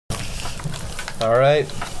All right.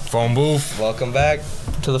 Fone Boof. Welcome back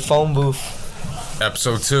to the Fone Boof.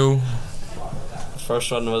 EP.2.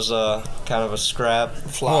 First one was kind of a scrap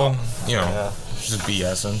Well, flop. just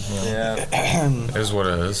BSing. Yeah. It is what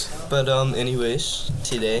it is. But anyways,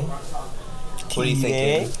 today, what do you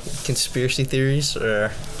think? Conspiracy theories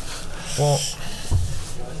or? Well,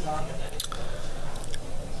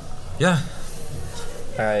 yeah.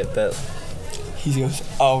 All right, bet. He goes,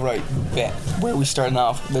 all right, bet. Where are we starting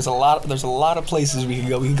off? There's a lot of places we can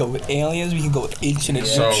go. We can go with aliens. We can go with ancient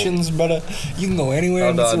Egyptians, brother. You can go anywhere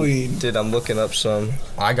in between. Dude, I'm looking up some.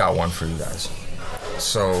 I got one for you guys.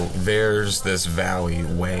 So there's this valley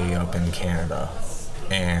way up in Canada,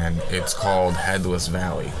 and it's called Headless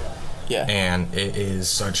Valley. Yeah. And it is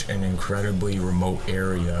such an incredibly remote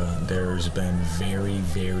area. There's been very,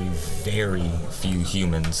 very, very few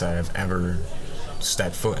humans that have ever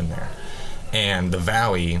stepped foot in there. And the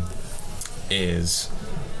valley is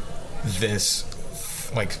this,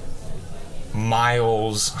 like,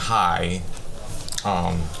 miles high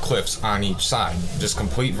cliffs on each side. Just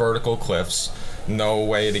complete vertical cliffs. No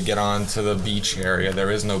way to get onto the beach area.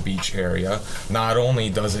 There is no beach area. Not only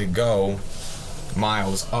does it go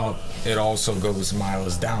miles up, it also goes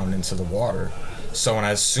miles down into the water. So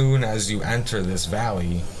as soon as you enter this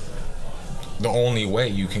valley, the only way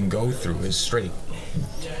you can go through is straight.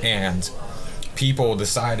 And people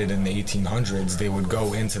decided in the 1800s they would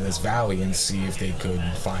go into this valley and see if they could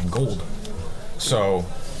find gold. So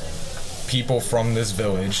people from this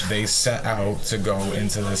village, they set out to go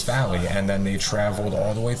into this valley, and then they traveled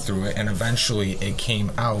all the way through it, and eventually it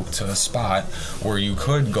came out to a spot where you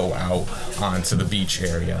could go out onto the beach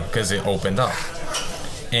area because it opened up.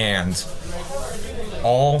 And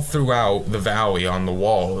all throughout the valley, on the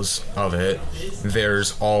walls of it,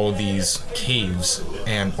 there's all these caves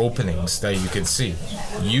and openings that you could see.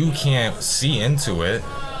 You can't see into it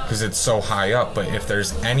because it's so high up, but if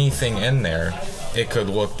there's anything in there, it could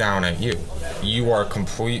look down at you. You are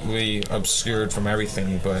completely obscured from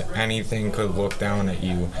everything, but anything could look down at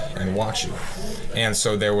you and watch you. And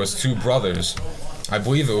so there was two brothers. I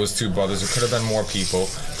believe it was two brothers. It could have been more people,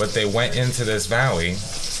 but they went into this valley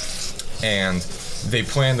and they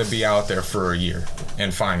planned to be out there for a year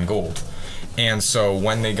and find gold. And so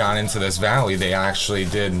when they got into this valley, they actually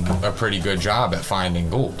did a pretty good job at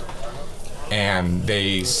finding gold. And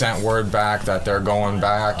they sent word back that they're going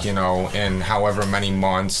back, in however many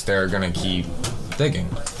months they're going to keep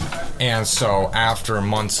digging. And so after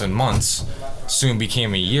months and months, soon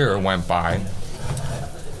became a year went by,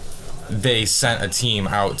 they sent a team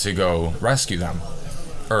out to go rescue them.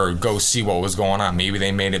 Or go see what was going on. Maybe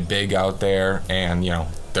they made it big out there and,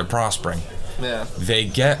 they're prospering. Yeah. They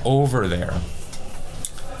get over there.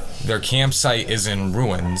 Their campsite is in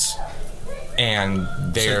ruins, and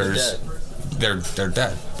they're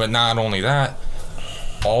dead. But not only that,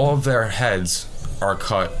 all of their heads are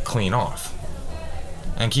cut clean off.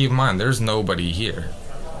 And keep in mind, there's nobody here.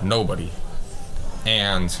 Nobody.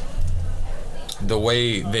 And the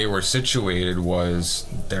way they were situated was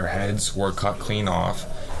their heads were cut clean off,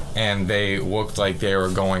 and they looked like they were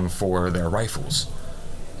going for their rifles.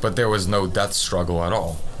 But there was no death struggle at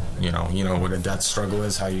all. You know what a death struggle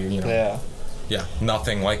is? How Yeah. Yeah,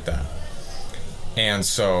 nothing like that. And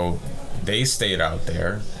so they stayed out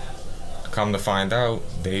there. Come to find out,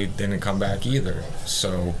 they didn't come back either.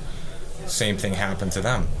 So same thing happened to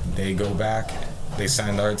them. They go back, they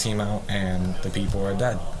send our team out, and the people are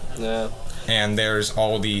dead. Yeah. And there's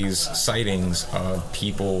all these sightings of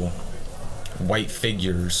people, white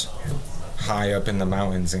figures, high up in the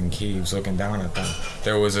mountains in caves looking down at them.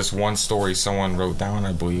 There was this one story someone wrote down,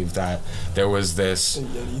 I believe, that there was this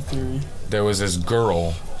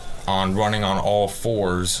girl running on all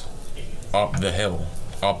fours up the hill,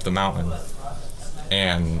 up the mountain.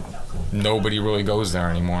 And nobody really goes there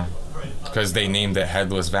anymore. Because they named it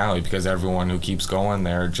Headless Valley, because everyone who keeps going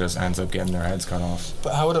there just ends up getting their heads cut off.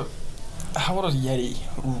 But how would a Yeti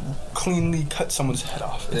cleanly cut someone's head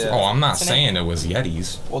off? I'm not saying it was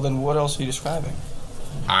Yetis. Well, then what else are you describing?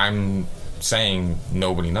 I'm saying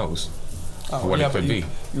nobody knows what it could be.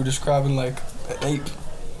 You're describing like an ape,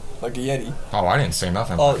 like a Yeti. Oh, I didn't say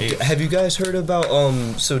nothing about apes. Have you guys heard about,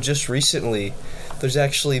 so just recently, there's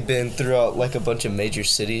actually been throughout like a bunch of major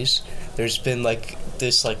cities, there's been like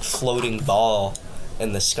this like floating ball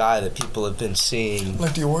in the sky that people have been seeing.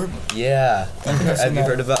 Like the orb? Yeah. Have you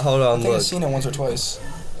heard about? Hold on, I think I've seen it once or twice.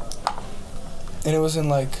 And it was in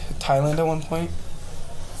like Thailand at one point.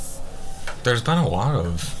 There's been a lot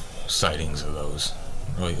of sightings of those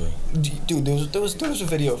lately. Dude, there was a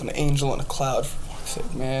video of an angel in a cloud, for fuck's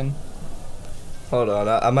sake, man. Hold on,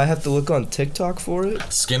 I might have to look on TikTok for it.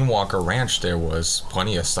 Skinwalker Ranch, there was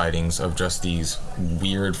plenty of sightings of just these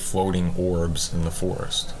weird floating orbs in the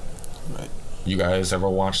forest. Right. You guys ever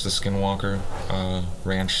watch the Skinwalker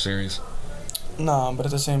Ranch series? Nah, but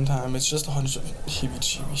at the same time, it's just a bunch of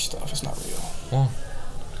heebie-jeebie stuff. It's not real. Well,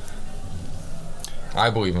 I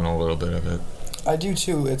believe in a little bit of it. I do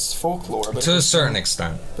too. It's folklore, but to a certain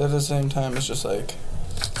extent. But at the same time, it's just like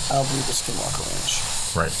I don't believe the Skinwalker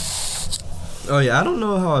Ranch. Right. Oh yeah, I don't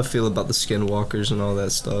know how I feel about the Skinwalkers and all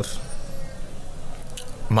that stuff.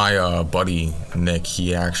 My buddy Nick,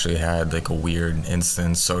 he actually had like a weird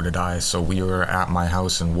instance. So did I. So we were at my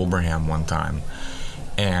house in Wilbraham one time,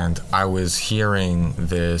 and I was hearing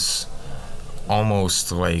this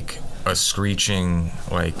almost like a screeching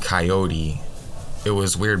like coyote. It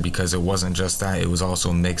was weird because it wasn't just that, it was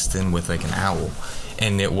also mixed in with like an owl,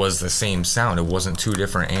 and it was the same sound. It wasn't two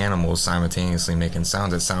different animals simultaneously making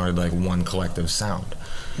sounds. It sounded like one collective sound,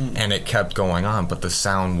 and it kept going on, but the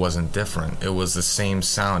sound wasn't different. It was the same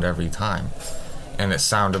sound every time, and it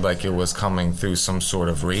sounded like it was coming through some sort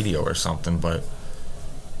of radio or something, but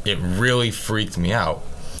it really freaked me out.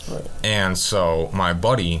 Right. And so my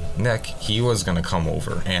buddy Nick, he was gonna come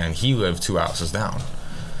over, and he lived 2 houses down.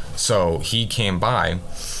 So he came by,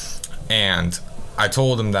 and I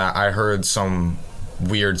told him that I heard some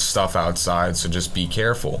weird stuff outside, so just be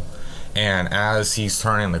careful. And as he's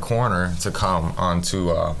turning the corner to come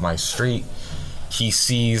onto my street, he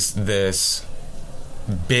sees this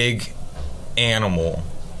big animal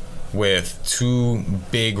with 2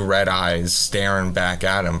 big red eyes staring back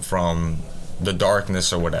at him from the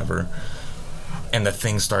darkness or whatever. And the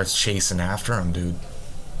thing starts chasing after him, dude.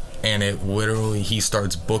 And it literally, he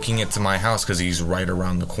starts booking it to my house because he's right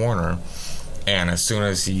around the corner. And as soon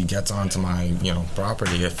as he gets onto my,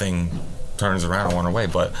 property, the thing turns around and went away.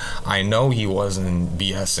 But I know he wasn't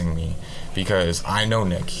BSing me, because I know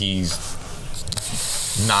Nick. He's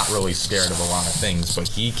not really scared of a lot of things. But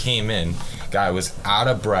he came in, guy was out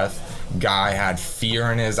of breath. Guy had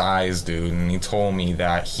fear in his eyes, dude. And he told me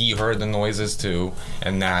that he heard the noises too,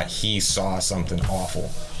 and that he saw something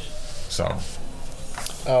awful. So...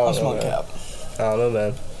 Oh, small cap. I don't know,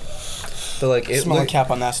 man. But like, small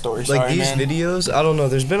cap on that story. Like sorry, these man. videos, I don't know.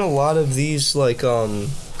 There's been a lot of these, like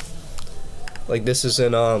this is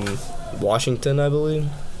in Washington, I believe.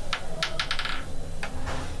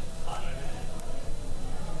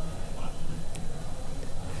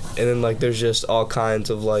 And then like, there's just all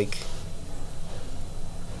kinds of like,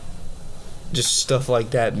 just stuff like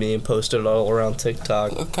that being posted all around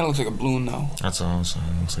TikTok. It kind of looks like a balloon, though. That's what I'm saying.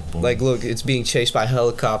 It's like balloon. Like, look, it's being chased by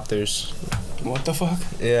helicopters. What the fuck?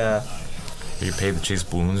 Yeah. You paid to chase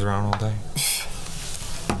balloons around all day?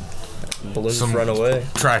 Balloons run away.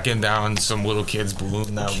 Tracking down some little kid's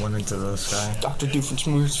balloon that went into the sky. Dr.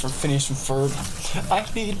 Doofenshmirtz from Phineas and Ferb.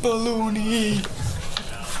 I need balloony.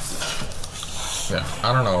 Yeah,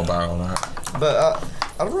 I don't know about all that. But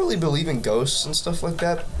I don't really believe in ghosts and stuff like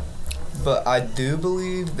that. But I do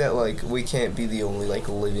believe that, like, we can't be the only, like,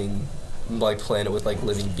 living, like, planet with, like,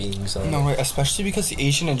 living beings on it. No, right, especially because the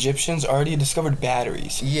ancient Egyptians already discovered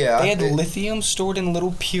batteries. Yeah. They had lithium stored in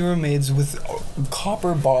little pyramids with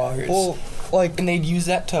copper bars. Well, like... And they'd use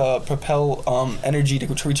that to propel energy to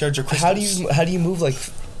recharge your crystals. How do you move, like,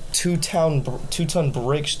 2-ton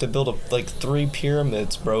bricks to build, like, 3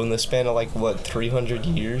 pyramids, bro, in the span of, like, what, 300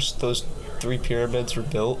 years? Those 3 pyramids were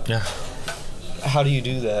built? Yeah. How do you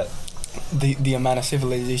do that? The amount of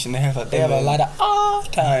civilization they have a lot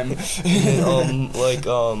of time.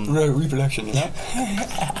 Reproduction, you know.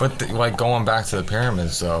 But like going back to the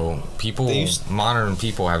pyramids, though, modern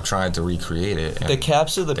people have tried to recreate it. The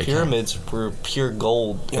caps of the pyramids were pure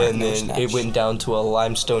gold, and then it went down to a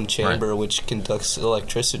limestone chamber which conducts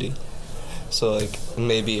electricity. So like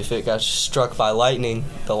maybe if it got struck by lightning,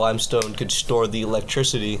 the limestone could store the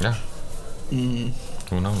electricity. Yeah.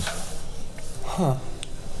 Who knows? Huh.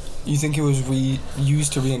 You think it was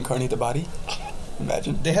used to reincarnate the body?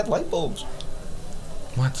 Imagine. They had light bulbs.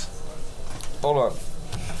 What? Hold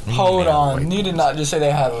on. You did not just say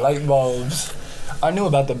they had light bulbs. I knew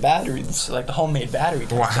about the batteries, like the homemade battery.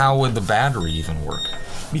 Well, how would the battery even work?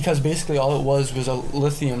 Because basically all it was a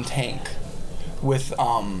lithium tank with a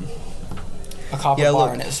copper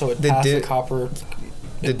bar in it, so it passed the copper.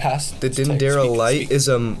 The Dendera light is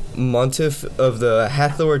a motif of the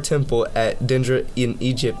Hathor temple at Dendera in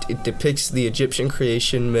Egypt. It depicts the Egyptian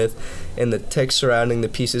creation myth, and the text surrounding the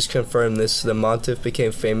pieces confirm this. The motif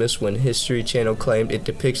became famous when History Channel claimed it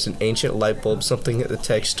depicts an ancient light bulb, something that the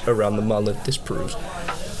text around the monolith disproves.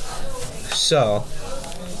 So,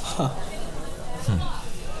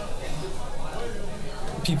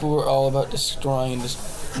 people were all about destroying this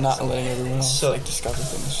not letting everyone else discover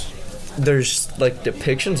things. There's like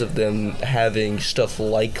depictions of them having stuff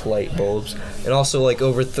like light bulbs, and also like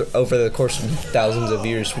over the course of thousands of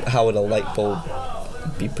years, how would a light bulb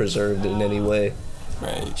be preserved in any way?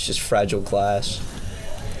 Right. It's just fragile glass.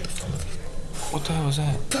 What the hell was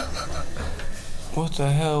that? What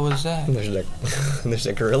the hell was that? There's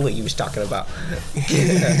that gorilla he was talking about.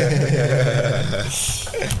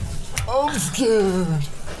 I'm scared.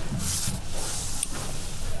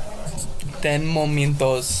 10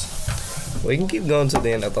 momentos. We can keep going to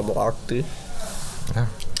the end of the block, dude. Yeah.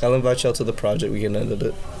 I'll invite y'all to the project. We can edit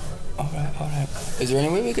it. Alright. Is there any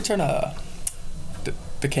way we could turn the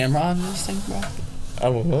camera on this thing, bro? I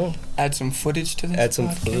don't know. Add some footage to this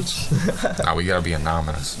footage. Nah, we gotta be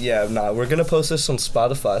anonymous. Yeah, we're gonna post this on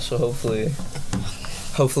Spotify, so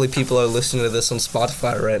hopefully people are listening to this on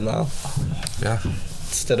Spotify right now. Yeah.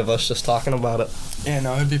 Instead of us just talking about it. Yeah,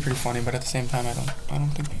 no, it'd be pretty funny, but at the same time, I don't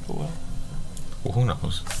think people will. Well, who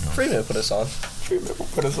knows? Freeman will put us on.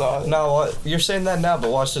 Put us on. No, what? You're saying that now, but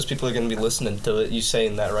watch this. People are gonna be listening to it. You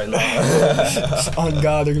saying that right now. On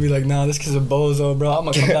God, they're gonna be like, nah, this kid's a bozo, bro. I'm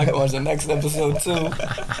gonna come back and watch the next episode too.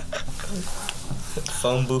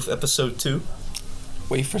 Fone Boof episode 2.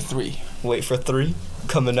 Wait for 3.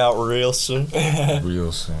 Coming out real soon.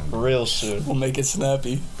 Real soon. We'll make it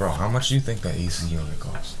snappy. Bro, how much do you think that AC unit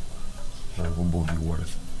costs? What will be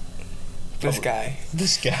worth? This guy.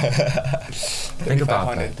 Think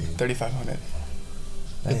about that, dude. 3,500.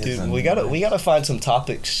 Dude, we gotta find some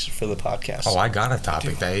topics for the podcast. Oh, I got a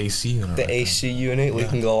topic. The AC unit. The AC unit. We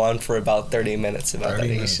can go on for about 30 minutes about that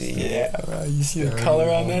AC. Yeah, bro. You see the color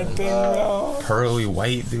on that thing, bro? Pearly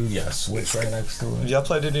white, dude. Yeah, switch right next to it. Y'all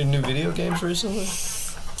played any new video games recently?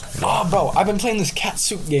 Oh, bro, I've been playing this cat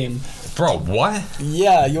soup game. Bro, what?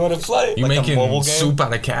 Yeah, you want to play? You like making soup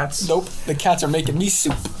out of cats? Nope, the cats are making me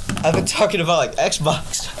soup. I've been talking about like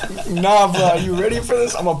Xbox. Nah, bro, you ready for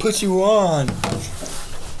this? I'm gonna put you on.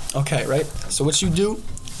 Okay, right? So what you do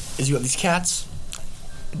is you have these cats.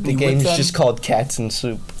 The game's just called Cats and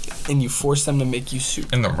Soup. And you force them to make you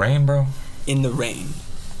soup. In the rain, bro? In the rain.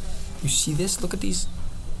 You see this? Look at these.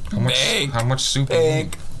 How much soup?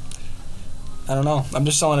 Big. I don't know. I'm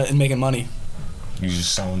just selling it and making money. You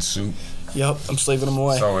just selling soup? Yep, I'm slaving them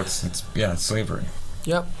away. So it's slavery.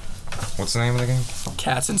 Yep. What's the name of the game?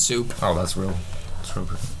 Cats and Soup. Oh, that's real. That's real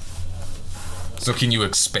good. So can you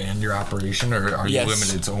expand your operation, or are you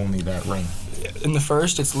limited to only that ring? In the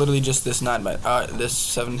first, it's literally just this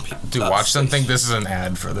 7. Dude, watch them think this is an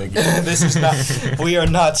ad for the game. This is not. We are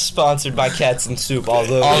not sponsored by Cats and Soup,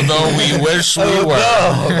 although we wish we were.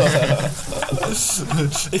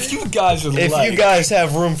 If you guys would you guys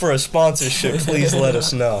have room for a sponsorship, please let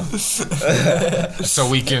us know. So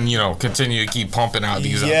we can, continue to keep pumping out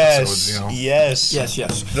these episodes. Yes.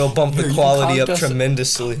 They'll bump the quality up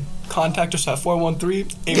tremendously. Contact us at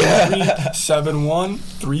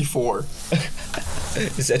 413-813-7134.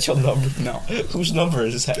 Is that your number? No. Whose number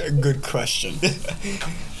is that? Good question.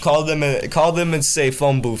 Call them and say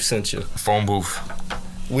Fone Boof sent you. Fone Boof.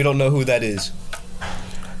 We don't know who that is.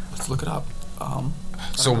 Let's look it up.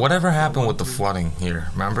 So whatever happened with the flooding here?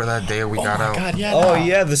 Remember that day we got out? God, yeah. Oh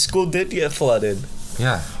yeah, the school did get flooded.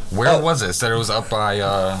 Yeah. Where was it? Said it was up by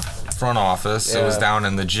front office. Yeah. It was down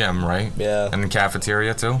in the gym, right? Yeah. And the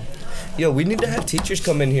cafeteria too. Yo, we need to have teachers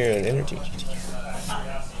come in here and interview.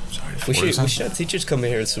 We should have teachers come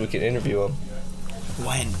in here so we can interview them.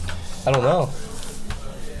 When? I don't know.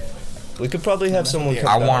 We could probably have someone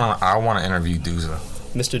come I wanna interview Duza.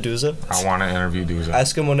 Mr. Duza? I wanna interview Duza.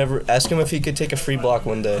 Ask him if he could take a free block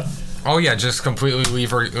one day. Oh yeah, just completely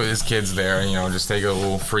leave his kids there, just take a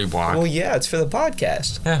little free block. Well, yeah, it's for the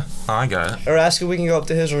podcast. Yeah, I got it. Or ask if we can go up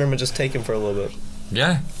to his room and just take him for a little bit.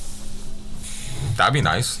 Yeah. That'd be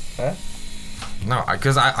nice. Huh? No,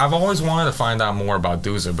 because I've always wanted to find out more about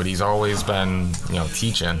Doozer, but he's always been,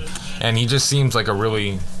 teaching, and he just seems like a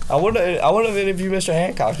really. I want to interview Mr.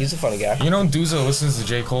 Hancock. He's a funny guy. Doozer listens to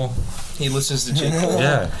J. Cole. He listens to J. Cole.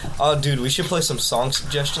 Yeah. Oh, dude, we should play some song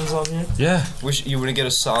suggestions on here. Yeah. You want to get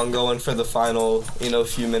a song going for the final,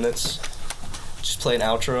 few minutes? Just play an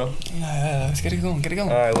outro. Yeah, let's get it going. All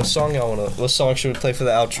right, what song should we play for the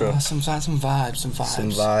outro? Some vibes. Some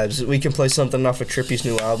vibes. We can play something off of Trippy's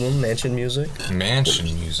new album, Mansion Music.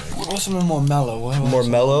 What's something more mellow? More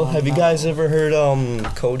mellow? Have you guys ever heard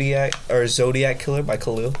Kodiak or Zodiac Killer by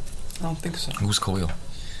Khalil? I don't think so. Who's Khalil?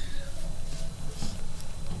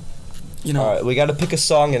 All right, we got to pick a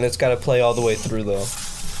song and it's got to play all the way through though.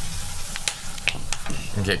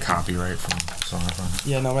 And get copyright from Spotify.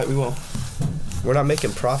 Yeah, no, right, we will. We're not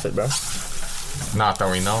making profit, bro. Not that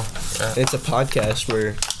we know. Yeah. It's a podcast.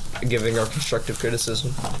 We're giving our constructive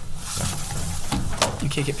criticism. You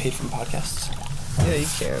can't get paid from podcasts? Yeah, you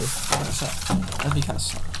can. That'd be kind of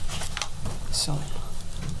silly.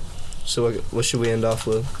 So what should we end off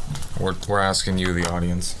with? We're asking you, the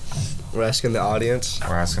audience. We're asking the audience?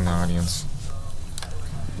 We're asking the audience.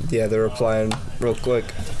 Yeah, they're replying real quick.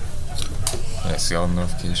 Yeah, see all the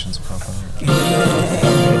notifications pop up. Alright.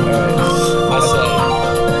 I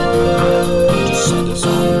say, just send us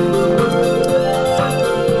on.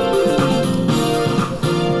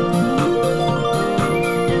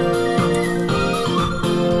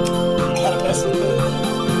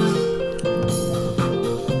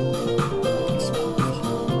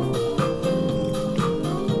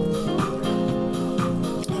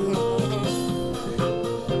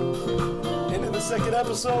 End of the second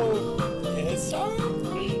episode.